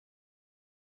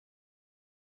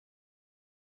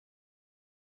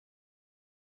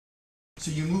So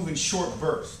you move in short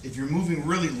bursts. If you're moving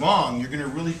really long, you're going to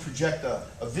really project a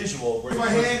visual. Where my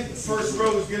hand, the first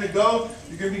row is going to go.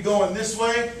 You're going to be going this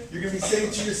way. You're going to be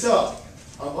saying to yourself,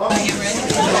 I'm up.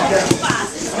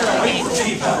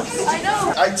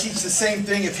 I teach the same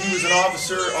thing. If he was an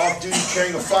officer off duty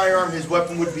carrying a firearm, his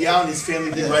weapon would be out and his family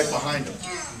would be right behind him.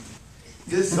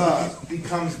 This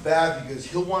becomes bad because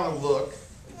he'll want to look.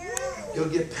 He'll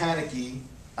get panicky.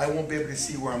 I won't be able to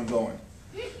see where I'm going.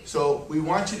 So we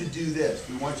want you to do this.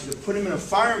 We want you to put him in a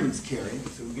fireman's carry.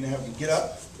 So we're going to have you get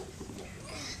up.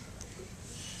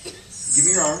 Give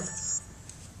me your arm.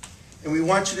 And we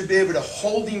want you to be able to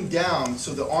hold him down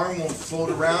so the arm won't float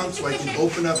around so I can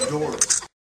open up doors.